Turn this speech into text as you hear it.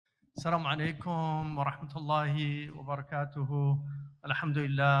Assalamu alaikum wa rahmatullahi wa barakatuhu.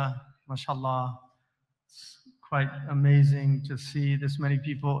 Alhamdulillah, mashallah. It's quite amazing to see this many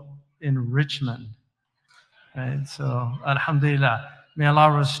people in Richmond. Right? So, alhamdulillah. May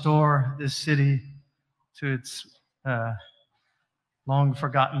Allah restore this city to its long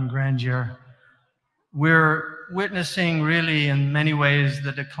forgotten grandeur. We're witnessing really in many ways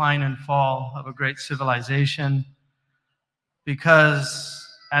the decline and fall of a great civilization, because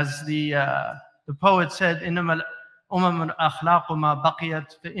as the poet said, إنما الأمم الأخلاق ما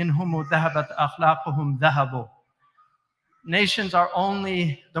بقيت فإنهم ذهبت أخلاقهم ذهبوا. Nations are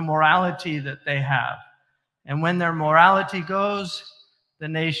only the morality that they have, and when their morality goes, the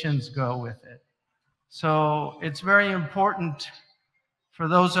nations go with it. So it's very important for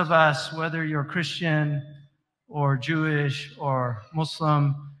those of us, whether you're Christian or Jewish or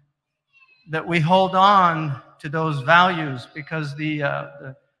Muslim, that we hold on to those values, because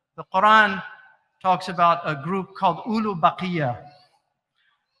the Quran talks about a group called Ulu Baqiyya.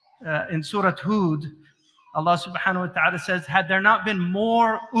 In Surah Hud, Allah subhanahu wa ta'ala says, had there not been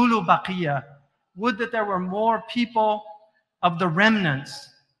more Ulu Baqiyya, would that there were more people of the remnants.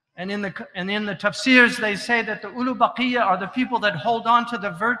 And in the tafsirs, they say that the Ulu Baqiyya are the people that hold on to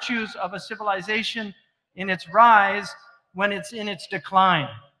the virtues of a civilization in its rise when it's in its decline.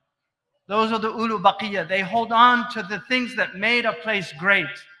 Those are the Ulu Baqiyya. They hold on to the things that made a place great,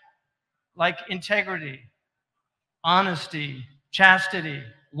 like integrity, honesty, chastity,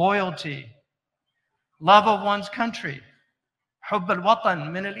 loyalty, love of one's country. Hubb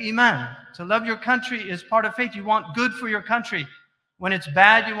al-watan min al-iman. To love your country is part of faith. You want good for your country. When it's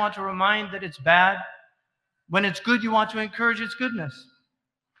bad, you want to remind that it's bad. When it's good, you want to encourage its goodness.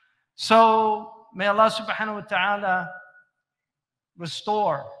 So may Allah subhanahu wa ta'ala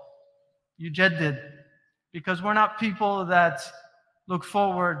restore, yujaddid, because we're not people that look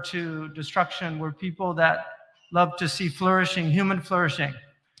forward to destruction. We're people that love to see flourishing, human flourishing.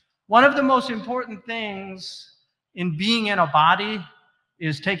 One of the most important things in being in a body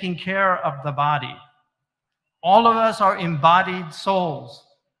is taking care of the body. All of us are embodied souls.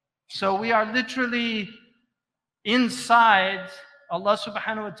 So we are literally inside Allah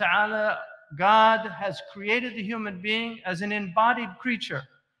subhanahu wa ta'ala. God has created the human being as an embodied creature.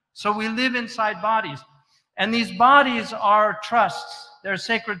 So we live inside bodies. And these bodies are trusts. They're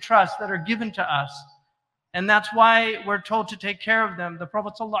sacred trusts that are given to us. And that's why we're told to take care of them. The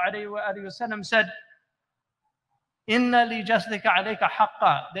Prophet ﷺ said, Inna li jasdika alayka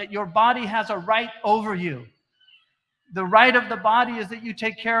haqqa, that your body has a right over you. The right of the body is that you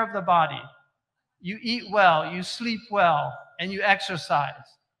take care of the body. You eat well, you sleep well, and you exercise.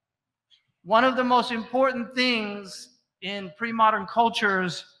 One of the most important things in pre-modern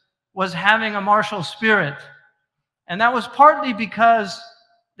cultures was having a martial spirit. And that was partly because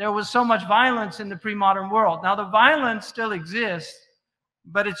there was so much violence in the pre-modern world. Now, the violence still exists,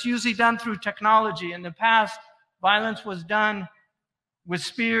 but it's usually done through technology. In the past, violence was done with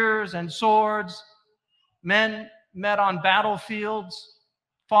spears and swords. Men met on battlefields,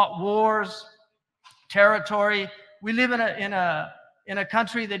 fought wars, territory. We live in a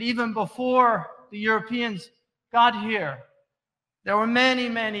country that even before the Europeans got here, there were many,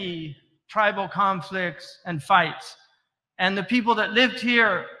 many tribal conflicts and fights. And the people that lived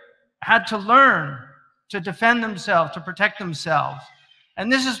here had to learn to defend themselves, to protect themselves.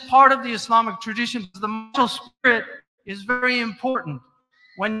 And this is part of the Islamic tradition. The martial spirit is very important.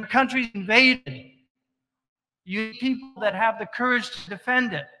 When your country is invaded, you need people that have the courage to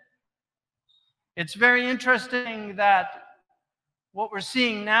defend it. It's very interesting that what we're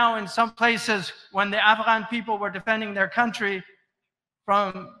seeing now in some places, when the Afghan people were defending their country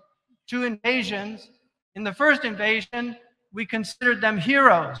from 2 invasions, in the first invasion, we considered them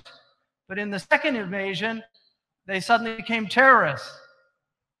heroes. But in the second invasion, they suddenly became terrorists.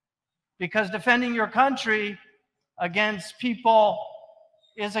 Because defending your country against people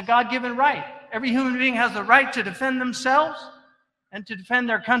is a God-given right. Every human being has the right to defend themselves and to defend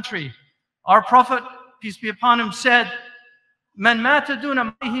their country. Our Prophet, peace be upon him, said, Man mata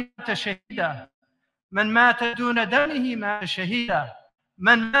duna malihi mata shahida. Man mata duna damihi mata shahida.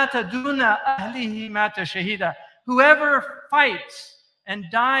 Man mata duna ahlihi mata shahida. Whoever fights and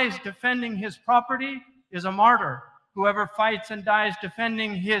dies defending his property is a martyr. Whoever fights and dies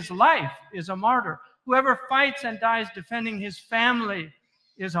defending his life is a martyr. Whoever fights and dies defending his family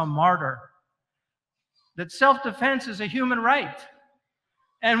is a martyr. That self-defense is a human right.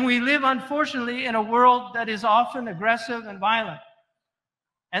 And we live, unfortunately, in a world that is often aggressive and violent.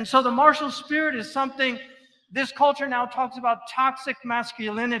 And so the martial spirit is something, this culture now talks about toxic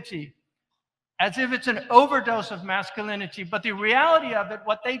masculinity. as if it's an overdose of masculinity. But the reality of it,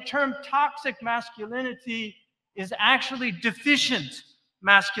 what they term toxic masculinity, is actually deficient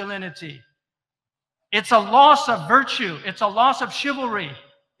masculinity. It's a loss of virtue. It's a loss of chivalry.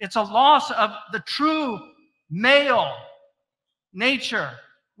 It's a loss of the true male nature,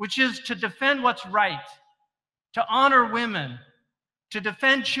 which is to defend what's right, to honor women, to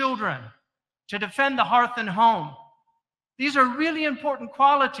defend children, to defend the hearth and home. These are really important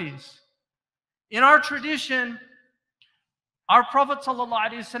qualities. In our tradition, our Prophet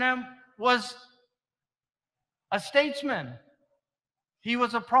ﷺ was a statesman. He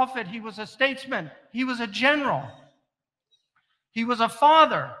was a prophet. He was a statesman. He was a general. He was a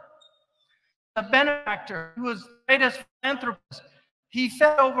father, a benefactor. He was the greatest philanthropist. He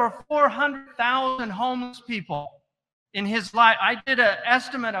fed over 400,000 homeless people in his life. I did an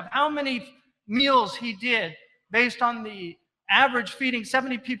estimate of how many meals he did based on the average feeding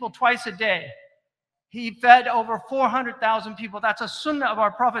 70 people twice a day. He fed over 400,000 people. That's a sunnah of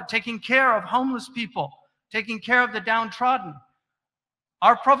our Prophet, taking care of homeless people, taking care of the downtrodden.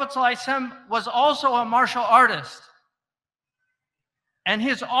 Our Prophet ﷺ was also a martial artist, and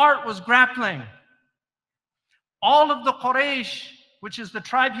his art was grappling. All of the Quraysh, which is the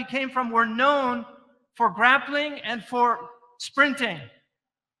tribe he came from, were known for grappling and for sprinting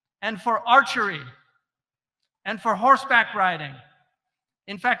and for archery and for horseback riding.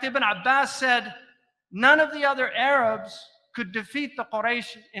 In fact, Ibn Abbas said, none of the other Arabs could defeat the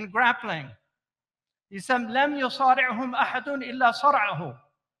Quraysh in grappling. He said, لَمْ يُصَارِعْهُمْ أَحَدٌ إِلَّا صَرَعَهُ.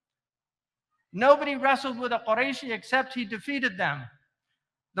 Nobody wrestled with a Qurayshi except he defeated them.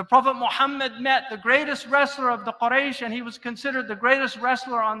 The Prophet Muhammad met the greatest wrestler of the Quraysh, and he was considered the greatest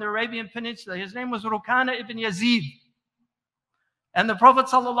wrestler on the Arabian Peninsula. His name was Rukana ibn Yazid. And the Prophet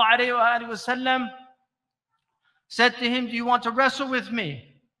ﷺ said to him, do you want to wrestle with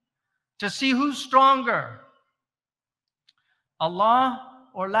me to see who's stronger, Allah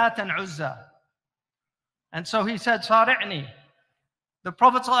or Lat and Uzza? And so he said, Sari'ni. The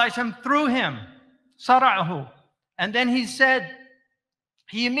Prophet ﷺ threw him, Sara'ahu. And then he said,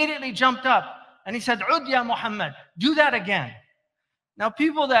 he immediately jumped up and he said, Ud ya Muhammad, do that again. Now,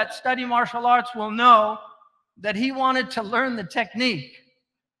 people that study martial arts will know that he wanted to learn the technique,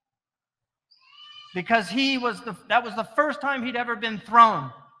 because that was the first time he'd ever been thrown.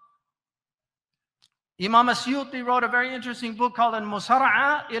 Imam Asyuti wrote a very interesting book called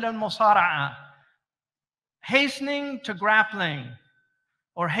Al-Musara'a ila al-Musara'a, hastening to grappling,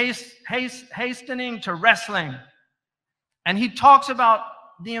 or hastening to wrestling. And he talks about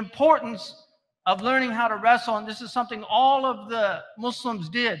the importance of learning how to wrestle, and this is something all of the Muslims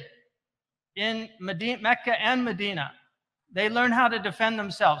did in Mecca and Medina. They learned how to defend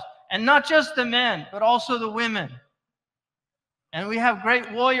themselves, and not just the men, but also the women. And we have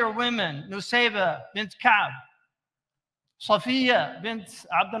great warrior women, Nusayba bint Ka'b, Safiya bint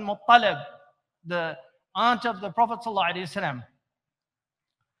Abd al-Muttalib, the aunt of the Prophet ﷺ.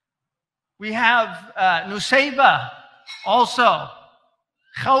 We have Nusayba also,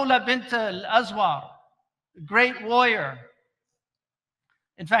 Khawla bint al-Azwar, great warrior.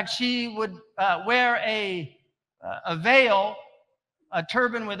 In fact, she would wear a veil, a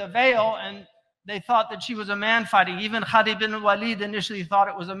turban with a veil, and they thought that she was a man fighting. Even Khalid bin Walid initially thought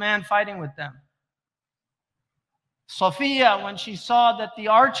it was a man fighting with them. Safiya, when she saw that the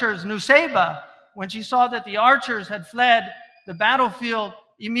archers, Nusayba, when she saw that the archers had fled the battlefield,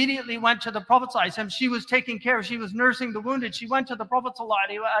 immediately went to the Prophet ﷺ. She was taking care, she was nursing the wounded. She went to the Prophet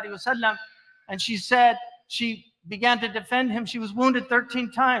ﷺ and she said, she began to defend him. She was wounded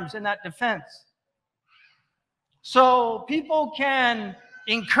 13 times in that defense. So people can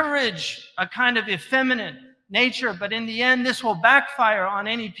encourage a kind of effeminate nature, but in the end, this will backfire on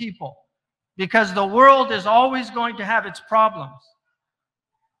any people, because the world is always going to have its problems.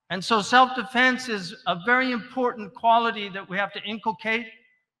 And so self-defense is a very important quality that we have to inculcate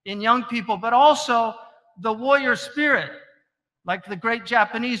in young people, but also the warrior spirit, like the great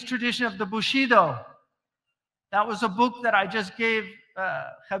Japanese tradition of the Bushido. That was a book that I just gave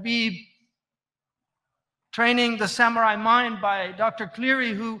Habib, Training the Samurai Mind, by Dr.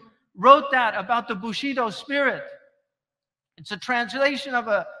 Cleary, who wrote that about the Bushido spirit. It's a translation of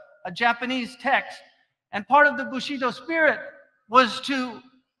a Japanese text. And part of the Bushido spirit was to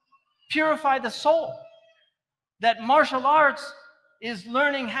purify the soul. That martial arts is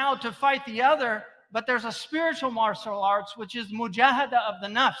learning how to fight the other, but there's a spiritual martial arts, which is mujahada of the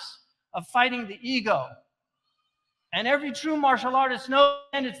nafs, of fighting the ego. And every true martial artist knows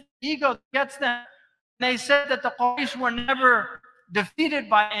it's the ego that gets them. They said that the Quraysh were never defeated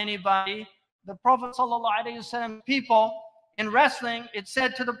by anybody. The Prophet ﷺ people in wrestling, it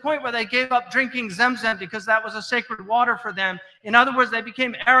said to the point where they gave up drinking Zamzam because that was a sacred water for them. In other words, they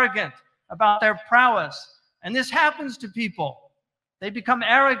became arrogant about their prowess. And this happens to people. They become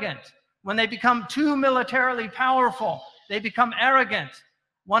arrogant. When they become too militarily powerful, they become arrogant.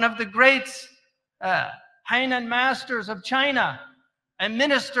 One of the great Hainan masters of China, a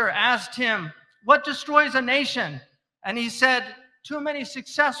minister asked him, what destroys a nation? And he said, too many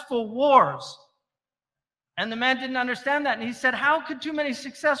successful wars. And the man didn't understand that. And he said, how could too many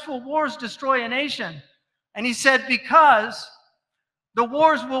successful wars destroy a nation? And he said, because the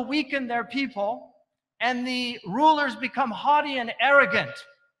wars will weaken their people and the rulers become haughty and arrogant.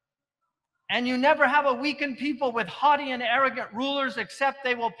 And you never have a weakened people with haughty and arrogant rulers except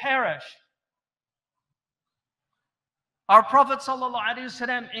they will perish. Our Prophet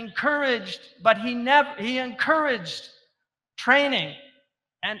ﷺ encouraged, but he encouraged training,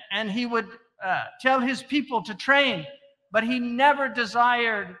 and he would tell his people to train, but he never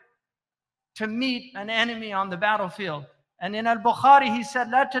desired to meet an enemy on the battlefield. And in Al-Bukhari, he said,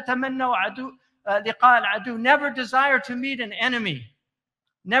 "La tatamannaw liqa al-adu." Never desire to meet an enemy.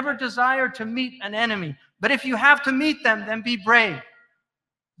 Never desire to meet an enemy. But if you have to meet them, then be brave.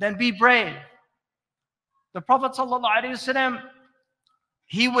 Then be brave. The Prophet ﷺ,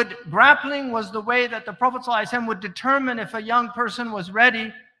 grappling was the way that the Prophet ﷺ would determine if a young person was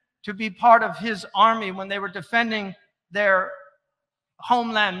ready to be part of his army when they were defending their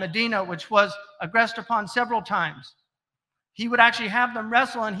homeland, Medina, which was aggressed upon several times. He would actually have them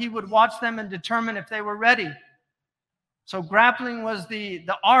wrestle, and he would watch them and determine if they were ready. So grappling was the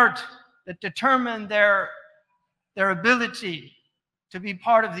art that determined their ability to be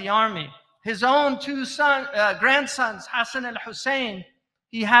part of the army. His own two grandsons, Hassan and Hussein,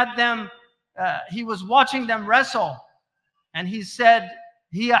 he was watching them wrestle, and he said,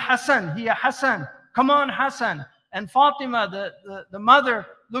 Hiya Hassan, come on Hassan. And Fatima, the mother,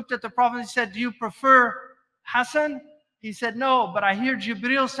 looked at the Prophet and said, do you prefer Hassan? He said, no, but I hear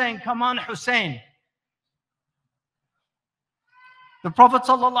Jibreel saying, come on Hussein. The Prophet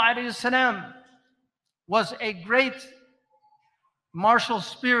ﷺ was a great martial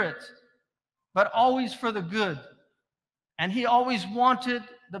spirit, but always for the good. And he always wanted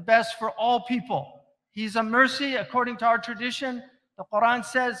the best for all people. He's a mercy according to our tradition. The Quran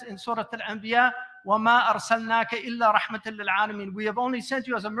says in Surah Al-Anbiya, وَمَا أَرْسَلْنَاكَ إِلَّا رَحْمَةً لِلْعَالَمِينَ. We have only sent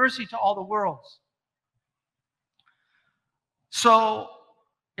you as a mercy to all the worlds. So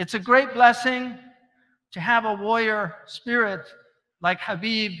it's a great blessing to have a warrior spirit like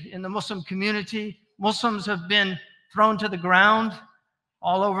Habib in the Muslim community. Muslims have been thrown to the ground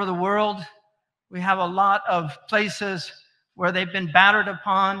all over the world. We have a lot of places where they've been battered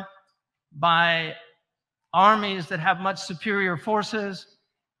upon by armies that have much superior forces.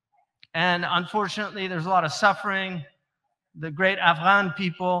 And unfortunately, there's a lot of suffering. The great Afghan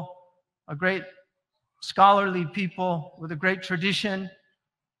people, a great scholarly people with a great tradition,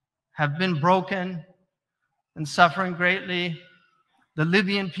 have been broken and suffering greatly. The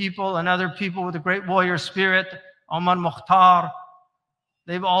Libyan people and other people with a great warrior spirit, Omar Mukhtar,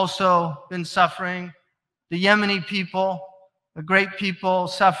 they've also been suffering. The Yemeni people, the great people,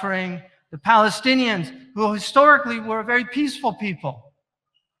 suffering. The Palestinians, who historically were a very peaceful people.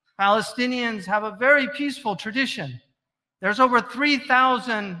 Palestinians have a very peaceful tradition. There's over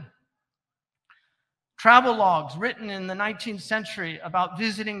 3,000 travel logs written in the 19th century about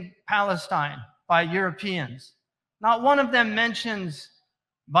visiting Palestine by Europeans. Not one of them mentions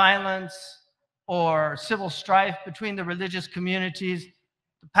violence or civil strife between the religious communities.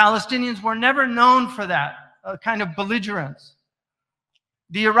 The Palestinians were never known for that kind of belligerence.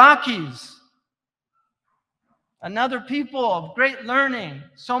 The Iraqis, another people of great learning.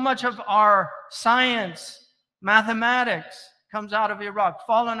 So much of our science, mathematics comes out of Iraq,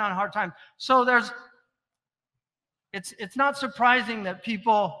 fallen on hard times. So it's not surprising that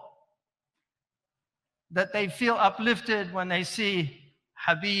they feel uplifted when they see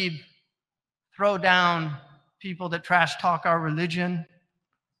Habib throw down people that trash talk our religion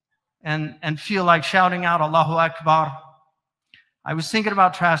and feel like shouting out Allahu Akbar. I was thinking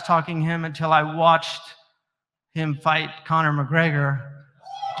about trash talking him until I watched him fight Conor McGregor.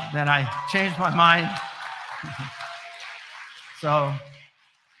 Then I changed my mind. So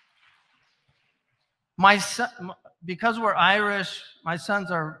my son, because we're Irish, my sons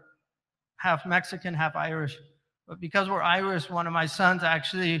are half Mexican, half Irish. But because we're Irish, one of my sons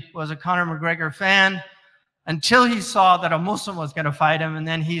actually was a Conor McGregor fan until he saw that a Muslim was going to fight him, and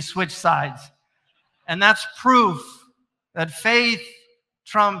then he switched sides. And that's proof that faith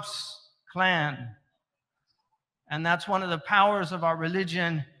trumps clan. And that's one of the powers of our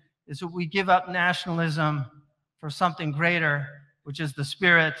religion, is that we give up nationalism for something greater, which is the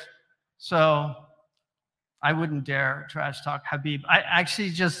spirit. So I wouldn't dare trash talk Habib. I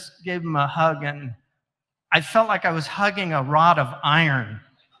actually just gave him a hug, and I felt like I was hugging a rod of iron.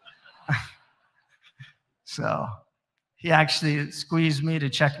 So he actually squeezed me to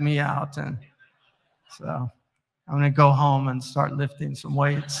check me out, and so I'm going to go home and start lifting some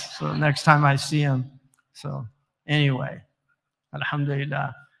weights so next time I see him. So anyway,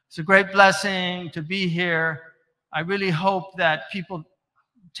 alhamdulillah. It's a great blessing to be here. I really hope that people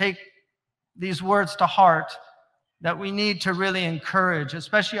take these words to heart, that we need to really encourage,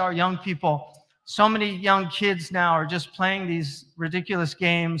 especially our young people. So many young kids now are just playing these ridiculous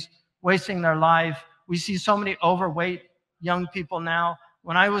games, wasting their life. We see so many overweight young people now.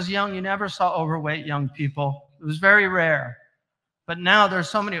 When I was young, you never saw overweight young people. It was very rare. But now there's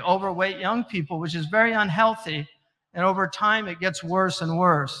so many overweight young people, which is very unhealthy. And over time, it gets worse and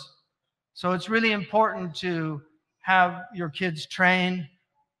worse. So it's really important to have your kids train.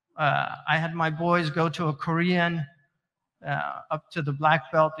 I had my boys go to a Korean, up to the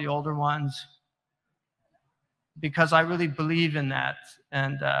black belt, the older ones, because I really believe in that.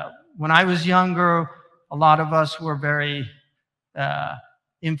 And when I was younger, a lot of us were very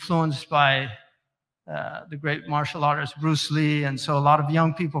influenced by the great martial artist Bruce Lee. And so a lot of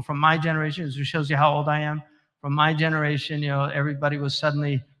young people from my generation, which shows you how old I am, from my generation, everybody was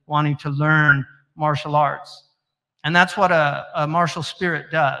suddenly wanting to learn martial arts. And that's what a martial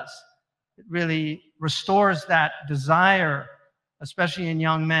spirit does. It really restores that desire, especially in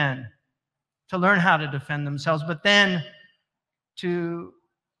young men, to learn how to defend themselves, but then to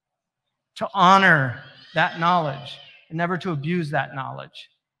honor that knowledge and never to abuse that knowledge.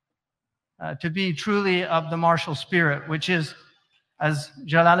 To be truly of the martial spirit, which is, as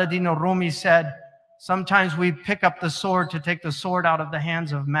Jalaluddin al-Rumi said, sometimes we pick up the sword to take the sword out of the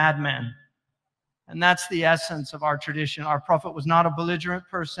hands of madmen. And that's the essence of our tradition. Our Prophet was not a belligerent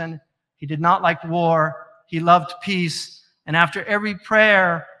person. He did not like war. He loved peace. And after every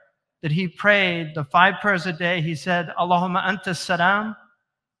prayer that he prayed, the 5 prayers a day, he said, Allahumma anta salam,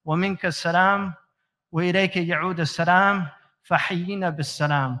 wa minka salam, wa ilayka ya'ud salam, fahayyina bis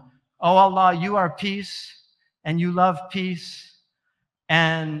salam. Oh Allah, you are peace, and you love peace,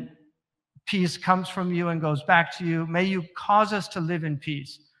 and peace comes from you and goes back to you. May you cause us to live in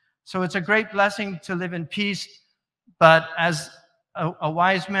peace. So it's a great blessing to live in peace, but as a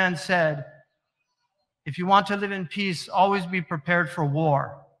wise man said, if you want to live in peace, always be prepared for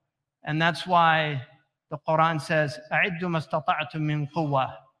war. And that's why the Quran says, أَعِدُّ مَا اسْتَطَعْتُم مِّن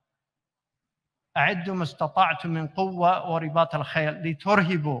قُوَّةٍ أَعِدُّ مَا اسْتَطَعْتُم مِّن قُوَّةٍ وَرِبَاطَ الْخَيْلِ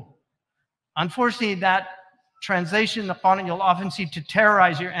لِتُرْهِبُوا. Unfortunately, that translation in the Quran, you'll often see to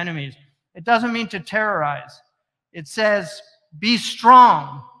terrorize your enemies. It doesn't mean to terrorize. It says, be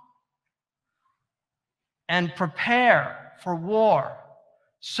strong and prepare for war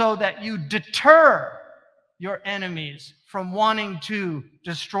so that you deter your enemies from wanting to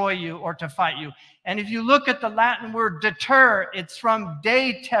destroy you or to fight you. And if you look at the Latin word deter, it's from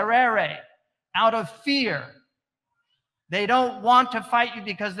de terrere, out of fear. They don't want to fight you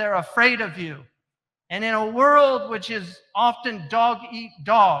because they're afraid of you. And in a world which is often dog eat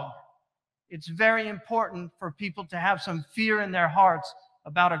dog, it's very important for people to have some fear in their hearts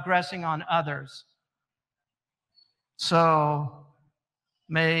about aggressing on others. So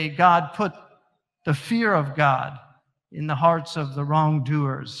may God put the fear of God in the hearts of the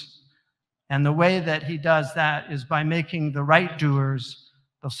wrongdoers. And the way that he does that is by making the right doers,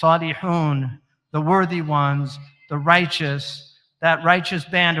 the salihun, the worthy ones, the righteous, that righteous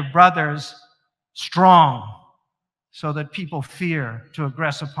band of brothers, strong, so that people fear to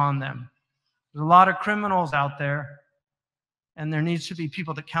aggress upon them. There's a lot of criminals out there, and there needs to be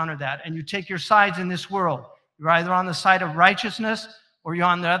people that counter that. And you take your sides in this world. You're either on the side of righteousness or you're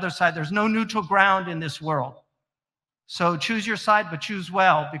on the other side. There's no neutral ground in this world. So choose your side, but choose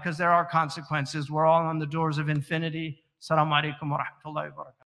well, because there are consequences. We're all on the doors of infinity. Assalamu alaikum wa rahmatullahi wa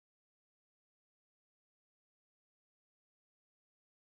barakatuh.